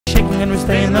shaking and we're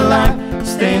staying alive,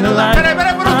 staying alive. Peraí,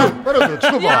 parou tudo,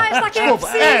 desculpa lá. Esta aqui é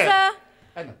precisa.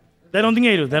 Deram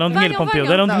dinheiro, Pompeu,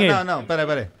 deram dinheiro. Não,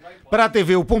 peraí. Para a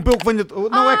TV, o Pompeu que venha...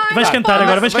 Não é que... Vais cantar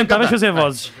agora, vais cantar, vais fazer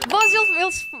vozes. Vozes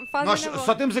eles fazem. Nós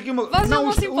só temos aqui uma... Vozes Não, não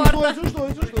os se importa. dois,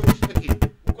 aqui.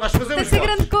 Nós fazemos Tem que ser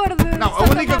vozes. grande cor de... Não, a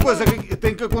única coisa que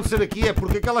tem que acontecer aqui é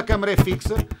porque aquela câmara é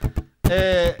fixa,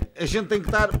 a gente tem que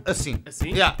estar assim. Assim?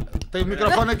 Yeah. Tem o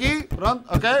microfone aqui, pronto,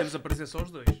 ok? Temos aparecer só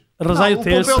os dois. Arrasai o O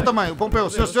terço. Pompeu também, o Pompeu.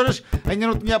 Senhoras e senhores, ainda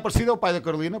não tinha aparecido, é o pai da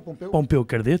Carolina, Pompeu. Pompeu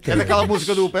Cardeta. É daquela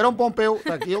música do Perão Pompeu,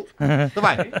 está aqui ele. Então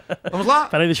vai, vamos lá?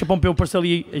 Espera aí, deixa o Pompeu pôr-se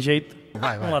ali a jeito.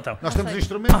 Vai. Vamos lá então. Nós temos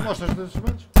instrumentos, mostra os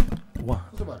instrumentos. One,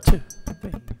 embora. two,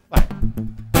 Vai.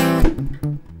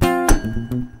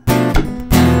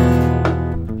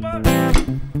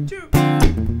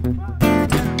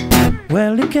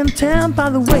 Well, you can tell by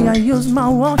the way I use my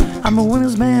walk, I'm a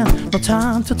winner's man, no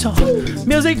time to talk.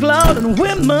 Music loud and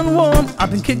women warm,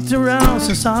 I've been kicked around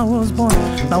since I was born.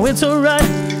 Now it's alright,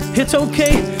 it's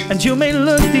okay, and you may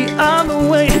look the other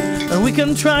way, but we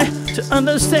can try to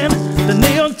understand the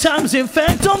New York Times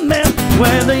effect on man.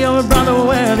 Whether you're a brother,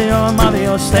 whether you're a mother,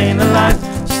 you're staying alive,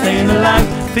 staying alive.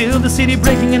 Feel the city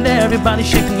breaking and everybody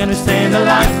shaking, and we're staying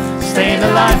alive, staying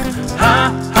alive.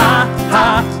 Ha, ha,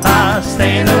 ha, ha,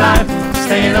 staying alive,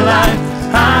 staying alive.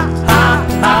 Ha, ha,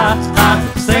 ha, ha,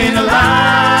 staying alive.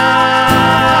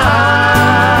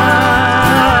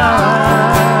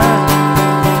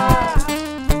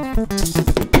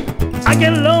 I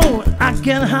get low, I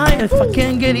get high. If I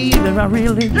can't get either, I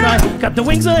really try. Got the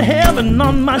wings of heaven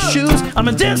on my shoes. I'm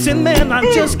a dancing man, I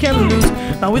just can't lose.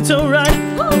 Now it's alright,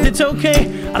 and it's okay.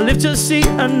 I live to see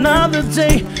another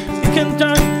day. You can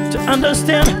turn to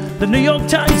understand the New York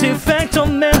Times effect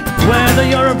on men. Whether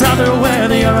you're a brother,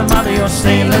 whether you're a mother, you're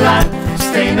staying alive,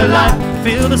 staying alive.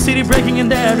 Feel the city breaking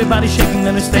and everybody shaking,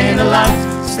 and we're staying alive,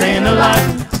 staying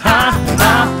alive. Ha,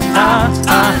 ha, ha,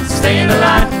 ha, staying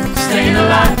alive, staying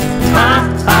alive. Ha,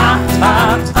 ha,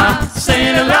 ha, ha,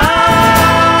 staying alive.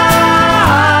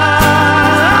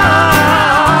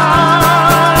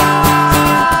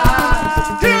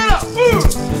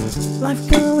 Life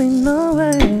going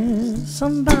nowhere,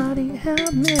 somebody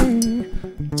help me.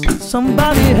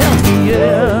 Somebody help me,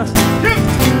 yeah.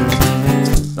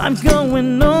 Life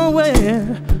going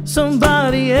nowhere,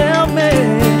 somebody help me.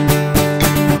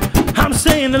 I'm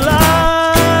staying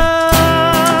alive,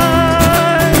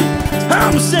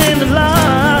 I'm staying alive.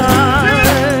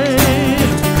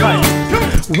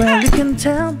 Well, you can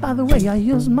tell by the way I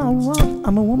use my walk,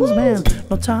 I'm a woman's man,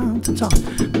 no time to talk.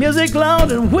 Music loud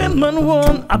and women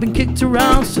warm, I've been kicked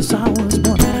around since I was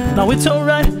born. Now it's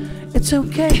alright, it's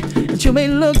okay, and you may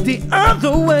look the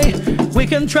other way. We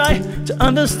can try to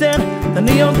understand the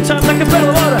New York Times like a bottle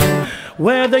of water.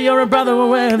 Whether you're a brother or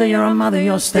whether you're a mother,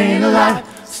 you're staying alive,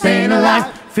 staying alive.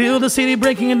 Feel the city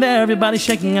breaking and everybody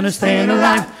shaking, and we're staying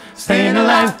alive, staying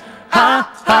alive.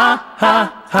 Ha, ha,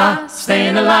 ha, ha,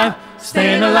 staying alive,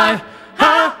 staying alive.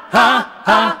 Ha, ha,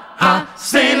 ha, ha,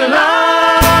 staying alive.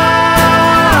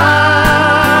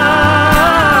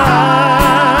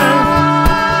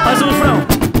 Mais refrão.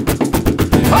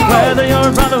 Whether you're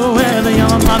a brother or whether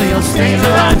you're a mother, you're staying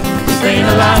alive, staying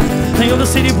alive. Feel the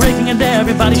city breaking and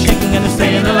everybody shaking, and we're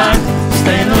staying alive,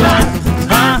 staying alive.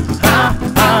 Ha, ha,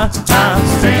 ha, ha,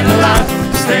 staying alive,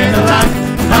 staying alive.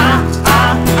 Ha,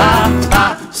 ha, ha,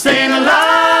 ha, staying alive.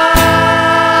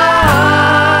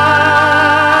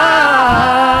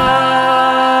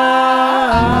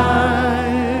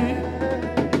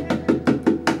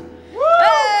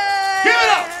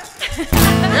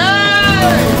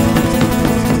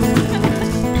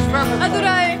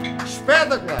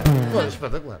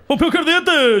 Espetacular. Pompeu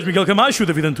Cardetas, Miguel Camacho,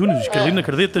 David Antunes, Carolina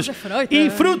Cardetas e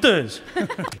frutas.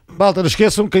 Malta, não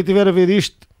esqueçam, quem tiver a ver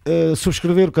isto,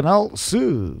 subscrever o canal. Se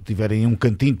tiverem um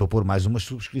cantinho para pôr mais uma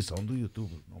subscrição do YouTube,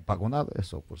 não pagam nada, é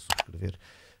só pôr subscrever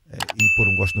e pôr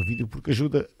um gosto no vídeo, porque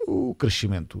ajuda o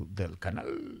crescimento do canal.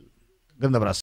 Grande abraço.